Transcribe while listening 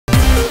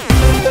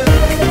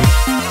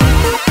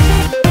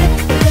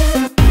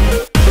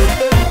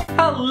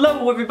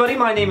everybody,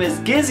 my name is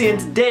Gizzy and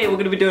today we're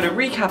going to be doing a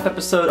recap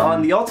episode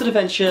on The Altered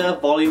Adventure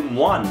Volume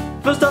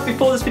 1. First up,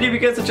 before this video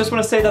begins, I just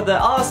want to say that there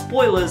are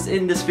spoilers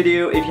in this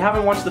video. If you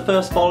haven't watched the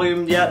first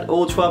volume yet,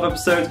 all 12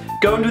 episodes,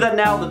 go and do that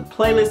now. The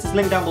playlist is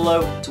linked down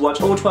below to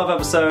watch all 12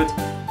 episodes.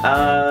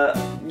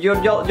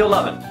 You'll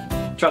love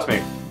it. Trust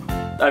me.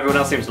 Everyone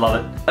else seems to love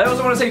it. I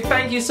also want to say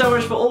thank you so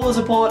much for all the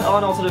support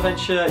on Altered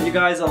Adventure. You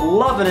guys are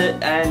loving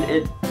it and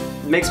it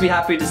makes me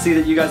happy to see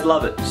that you guys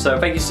love it. So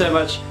thank you so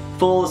much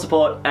for all the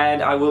support,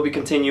 and I will be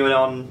continuing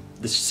on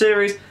this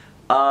series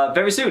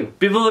very soon.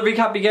 Before the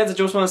recap begins, I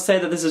just want to say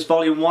that this is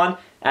Volume 1,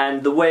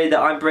 and the way that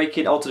I'm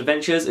breaking Altered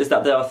Adventures is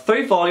that there are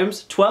 3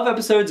 volumes, 12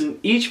 episodes in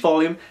each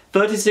volume,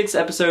 36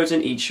 episodes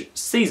in each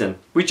season.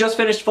 We just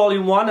finished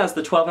Volume 1 as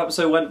the 12th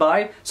episode went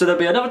by, so there'll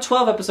be another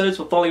 12 episodes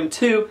for Volume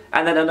 2,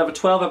 and then another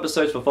 12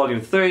 episodes for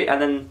Volume 3,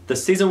 and then the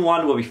Season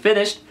 1 will be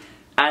finished,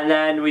 and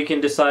then we can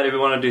decide if we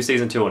want to do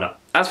Season 2 or not.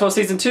 As for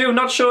Season 2,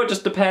 not sure, it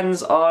just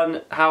depends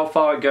on how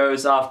far it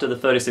goes after the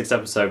 36th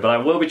episode, but I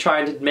will be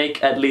trying to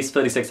make at least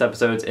 36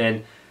 episodes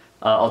in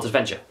Altered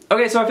Adventure.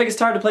 Okay, so I think it's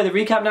time to play the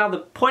recap now. The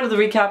point of the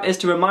recap is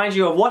to remind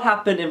you of what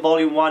happened in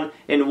Volume 1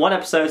 in one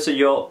episode, so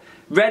you're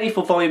ready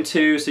for Volume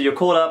 2, so you're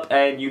caught up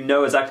and you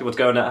know exactly what's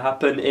going to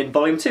happen in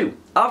Volume 2.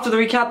 After the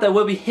recap, there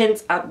will be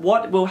hints at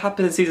what will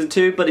happen in Season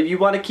 2, but if you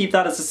want to keep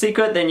that as a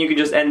secret, then you can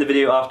just end the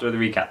video after the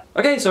recap.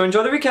 Okay, so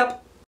enjoy the recap!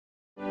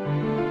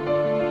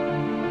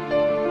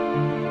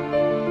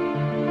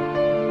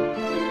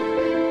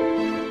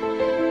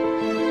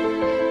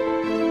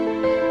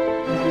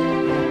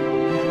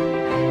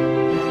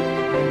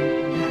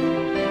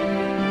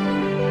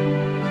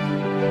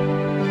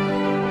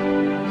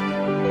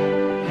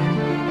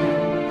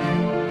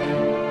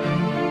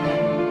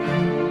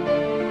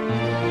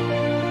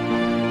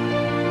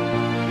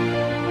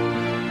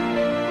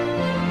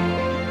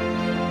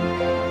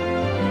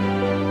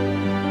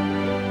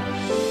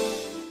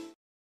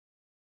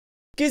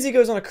 Gizzy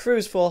goes on a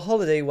cruise for a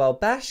holiday while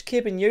Bash,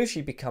 Kib and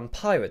Yoshi become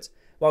pirates.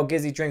 While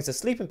Gizzy drinks a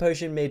sleeping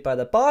potion made by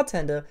the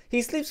bartender,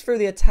 he sleeps through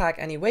the attack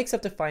and he wakes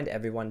up to find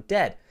everyone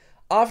dead.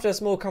 After a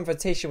small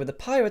confrontation with the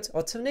pirates,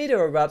 a tornado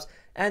erupts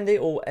and they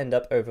all end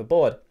up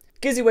overboard.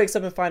 Gizzy wakes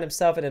up and finds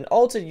himself in an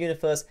altered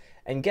universe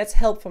and gets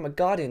help from a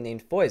guardian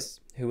named Voice,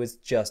 who is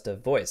just a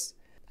voice.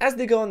 As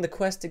they go on the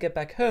quest to get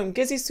back home,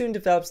 Gizzy soon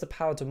develops the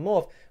power to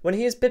morph when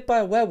he is bit by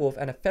a werewolf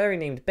and a fairy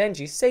named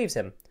Benji saves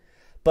him.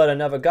 But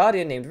another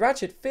guardian named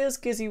Ratchet fears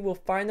Gizzy will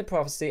find the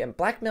prophecy and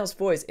blackmails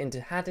Voice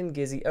into handing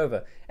Gizzy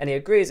over, and he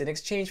agrees in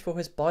exchange for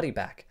his body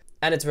back.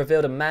 And it's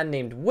revealed a man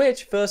named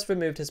Witch first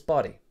removed his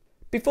body.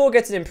 Before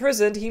getting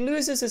imprisoned, he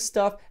loses his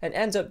stuff and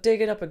ends up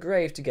digging up a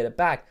grave to get it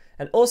back,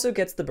 and also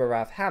gets the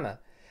Baraf hammer.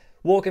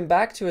 Walking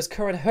back to his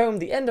current home,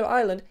 the Ender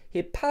Island,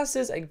 he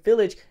passes a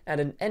village and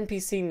an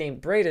NPC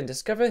named Brayden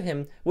discovers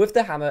him with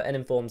the hammer and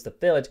informs the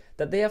village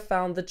that they have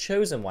found the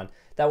Chosen One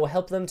that will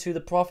help them to the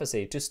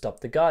prophecy to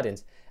stop the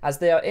Guardians, as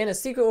they are in a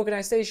secret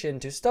organization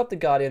to stop the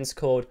Guardians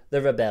called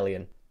the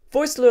Rebellion.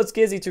 Voice lures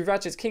Gizzy to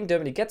Ratchet's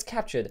kingdom and he gets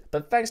captured,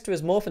 but thanks to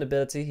his morphin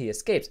ability he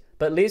escapes,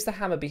 but leaves the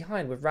hammer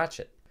behind with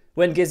Ratchet.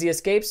 When Gizzy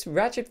escapes,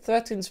 Ratchet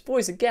threatens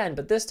Voice again,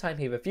 but this time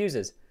he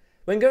refuses.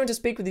 When going to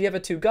speak with the other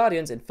 2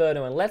 Guardians,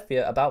 Inferno and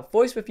Letfia, about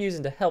Voice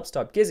refusing to help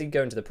stop Gizzy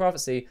going to the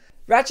prophecy,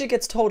 Ratchet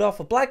gets told off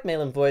for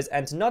blackmailing Voice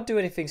and to not do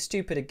anything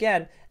stupid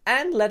again,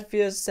 and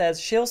Letfia says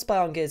she'll spy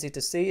on Gizzy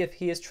to see if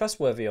he is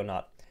trustworthy or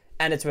not.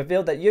 And it's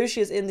revealed that Yoshi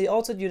is in the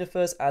altered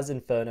universe as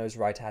Inferno's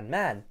right-hand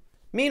man.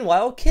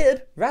 Meanwhile,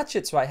 Kib,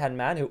 Ratchet's right-hand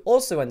man who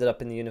also ended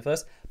up in the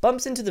universe,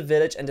 bumps into the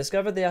village and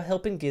discovers they are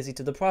helping Gizzy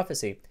to the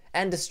prophecy,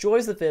 and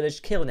destroys the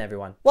village, killing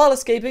everyone. While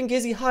escaping,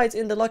 Gizzy hides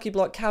in the Lucky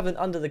Block cavern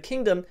under the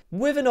kingdom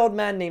with an old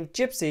man named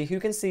Gypsy who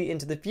can see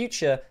into the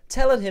future,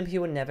 telling him he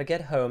will never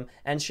get home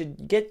and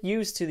should get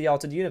used to the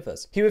altered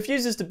universe. He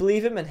refuses to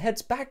believe him and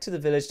heads back to the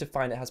village to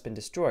find it has been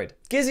destroyed.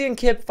 Gizzy and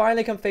Kib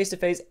finally come face to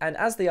face, and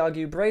as they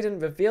argue,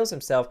 Brayden reveals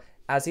himself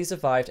as he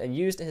survived and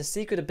used his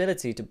secret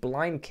ability to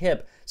blind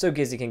Kib so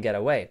Gizzy can get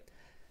away.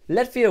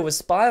 Letfia was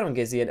spied on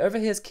Gizzy and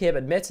overhears Kib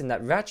admitting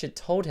that Ratchet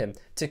told him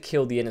to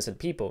kill the innocent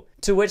people,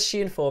 to which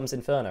she informs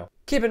Inferno.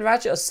 Kib and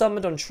Ratchet are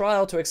summoned on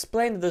trial to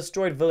explain the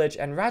destroyed village,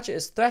 and Ratchet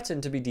is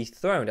threatened to be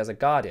dethroned as a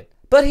guardian.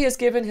 But he is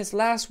given his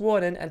last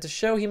warning, and to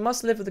show he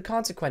must live with the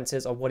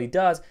consequences of what he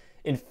does,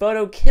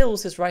 Inferno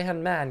kills his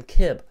right-hand man,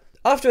 Kib.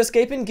 After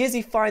escaping,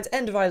 Gizzy finds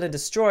Ender Island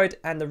destroyed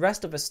and the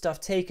rest of his stuff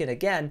taken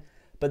again,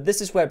 but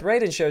this is where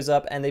Brayden shows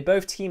up and they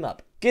both team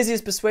up. Gizzy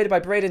is persuaded by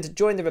Brayden to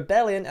join the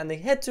Rebellion and they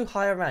head to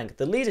Higher Rank,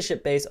 the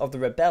leadership base of the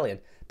Rebellion.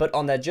 But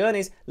on their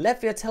journeys,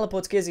 Letfia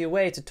teleports Gizzy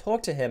away to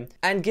talk to him,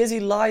 and Gizzy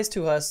lies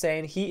to her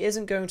saying he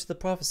isn't going to the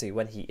prophecy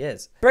when he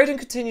is. Brayden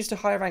continues to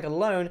Higher Rank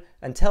alone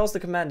and tells the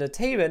commander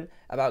Taven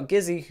about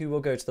Gizzy who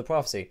will go to the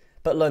prophecy,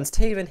 but learns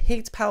Taven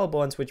hates power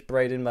bonds, which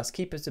Brayden must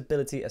keep his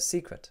ability a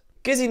secret.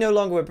 Gizzy, no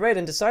longer with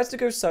Brayden, decides to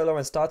go solo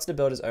and starts to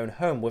build his own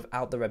home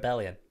without the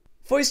Rebellion.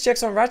 Voice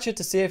checks on Ratchet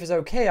to see if he's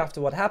okay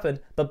after what happened,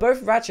 but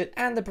both Ratchet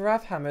and the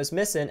Baraf hammer is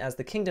missing as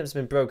the kingdom's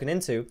been broken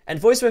into, and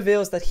Voice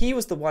reveals that he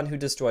was the one who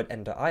destroyed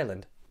Ender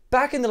Island.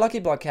 Back in the Lucky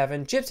Block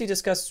cavern, Gypsy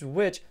discusses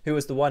Witch, who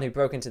was the one who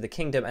broke into the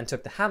kingdom and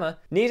took the hammer,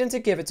 needing to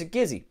give it to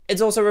Gizzy. It's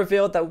also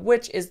revealed that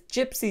Witch is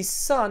Gypsy's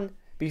son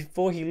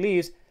before he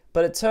leaves,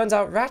 but it turns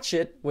out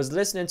Ratchet was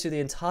listening to the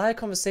entire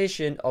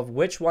conversation of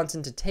Witch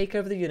wanting to take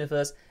over the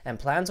universe and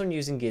plans on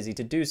using Gizzy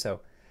to do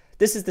so.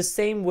 This is the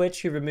same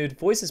Witch who removed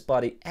Voice's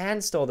body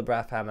and stole the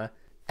Braff Hammer,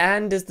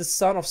 and is the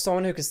son of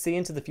someone who could see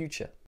into the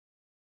future.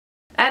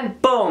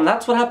 And boom,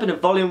 that's what happened in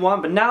Volume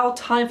 1, but now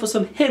time for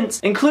some hints.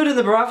 Including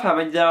the Braff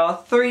Hammer, there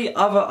are 3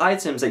 other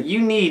items that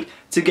you need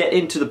to get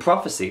into the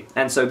prophecy,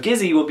 and so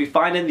Gizzy will be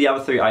finding the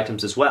other 3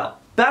 items as well.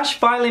 Bash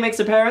finally makes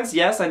an appearance.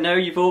 Yes, I know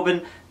you've all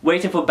been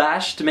waiting for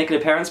Bash to make an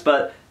appearance,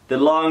 but the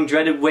long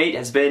dreaded wait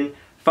has been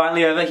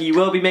finally over. He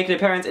will be making an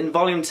appearance in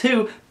Volume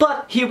 2,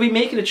 but he'll be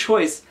making a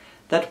choice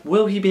that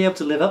will he be able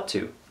to live up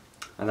to?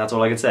 And that's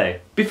all I can say.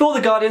 Before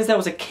the Guardians, there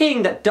was a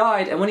king that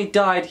died, and when he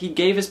died, he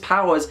gave his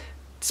powers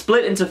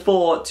split into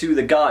 4 to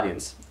the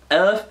Guardians: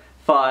 Earth,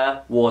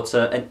 Fire,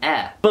 Water, and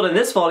Air. But in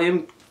this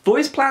volume,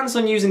 Voice plans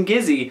on using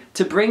Gizzy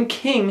to bring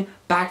King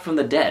back from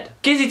the dead.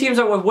 Gizzy teams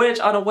up with Witch,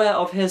 unaware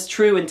of his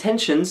true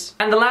intentions.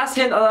 And the last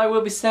hint that I will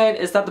be saying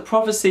is that the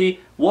prophecy,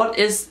 what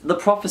is the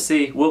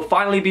prophecy, will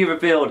finally be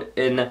revealed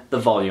in the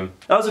volume.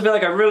 I also feel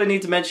like I really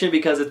need to mention,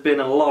 because it's been in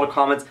a lot of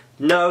comments,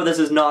 no, this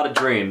is not a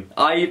dream.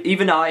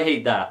 Even I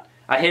hate that.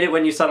 I hate it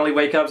when you suddenly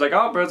wake up, it's like,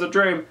 oh, it's a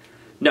dream.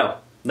 No.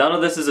 None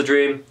of this is a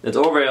dream. It's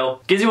all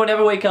real. Gizzy will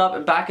never wake up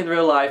and back in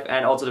real life,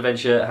 and Alternate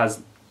Adventure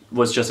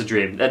was just a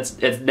dream. It's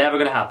never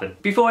gonna happen.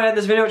 Before I end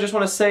this video, I just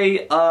want to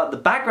say the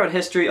background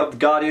history of the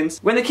Guardians.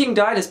 When the king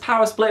died, his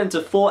power split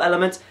into 4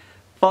 elements: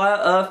 fire,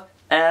 earth,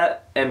 air,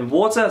 and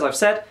water, as I've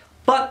said,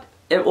 but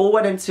it all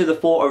went into the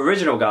 4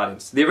 original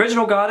Guardians. The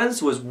original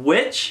Guardians was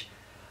Witch,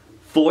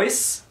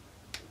 Voice,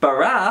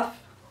 Barath,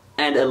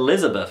 and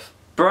Elizabeth.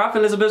 Barath and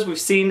Elizabeth, we've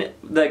seen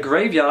their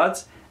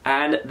graveyards,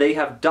 and they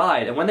have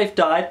died. And when they've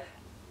died,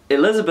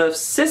 Elizabeth's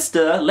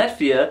sister,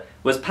 Letfia,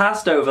 was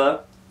passed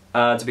over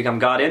to become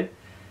Guardian.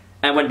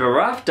 And when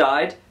Barath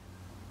died,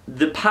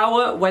 the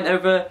power went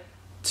over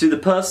to the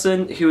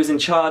person who was in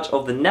charge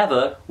of the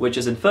Nether, which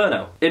is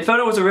Inferno.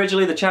 Inferno was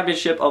originally the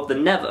championship of the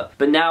Nether,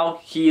 but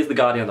now he is the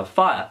Guardian of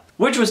Fire,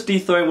 which was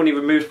dethroned when he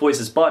removed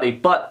Voice's body,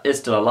 but is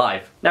still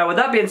alive. Now, with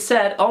that being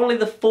said, only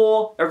the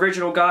 4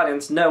 original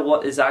Guardians know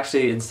what is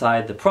actually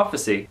inside the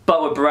prophecy.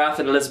 But with Barath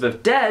and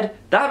Elizabeth dead,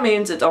 that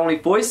means it's only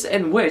Voice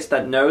and Witch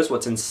that knows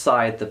what's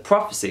inside the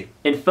prophecy.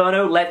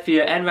 Inferno,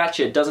 Letfia, and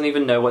Ratchet doesn't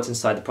even know what's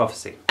inside the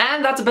prophecy.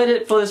 And that's about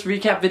it for this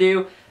recap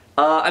video.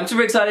 I'm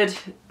super excited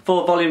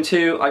for Volume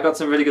 2. I got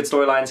some really good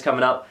storylines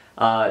coming up.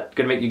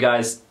 Gonna make you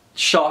guys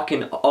shock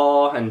and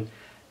awe and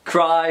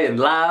cry and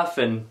laugh,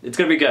 and it's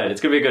gonna be good.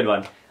 It's gonna be a good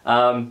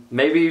one.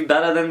 Maybe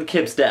better than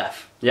Kib's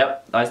death.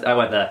 Yep, I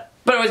went there.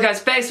 But anyways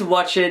guys, thanks for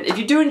watching. If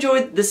you do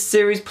enjoy this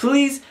series,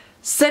 please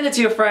send it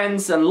to your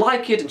friends and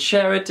like it and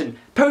share it and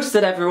post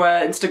it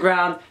everywhere.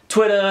 Instagram,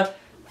 Twitter,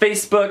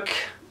 Facebook,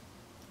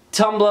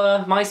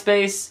 Tumblr,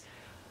 MySpace,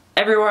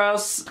 everywhere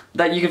else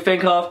that you can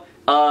think of.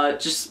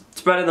 Just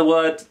spreading the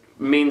word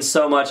means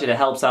so much, and it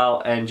helps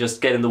out, and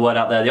just getting the word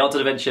out there. The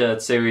Alternate Adventure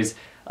series,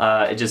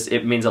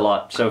 it means a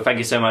lot. So thank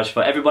you so much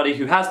for everybody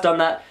who has done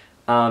that.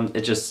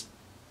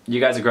 You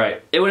guys are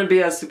great. It wouldn't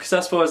be as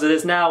successful as it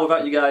is now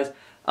without you guys,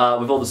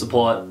 with all the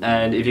support,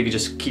 and if you could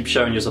just keep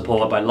showing your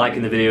support by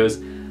liking the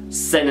videos,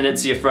 sending it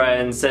to your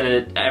friends, sending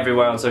it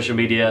everywhere on social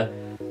media.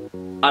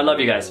 I love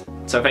you guys,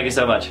 so thank you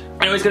so much.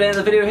 Anyways, gonna end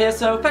the video here,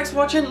 so thanks for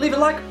watching, leave a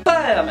like,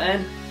 bam,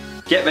 and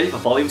get ready for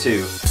Volume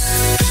 2.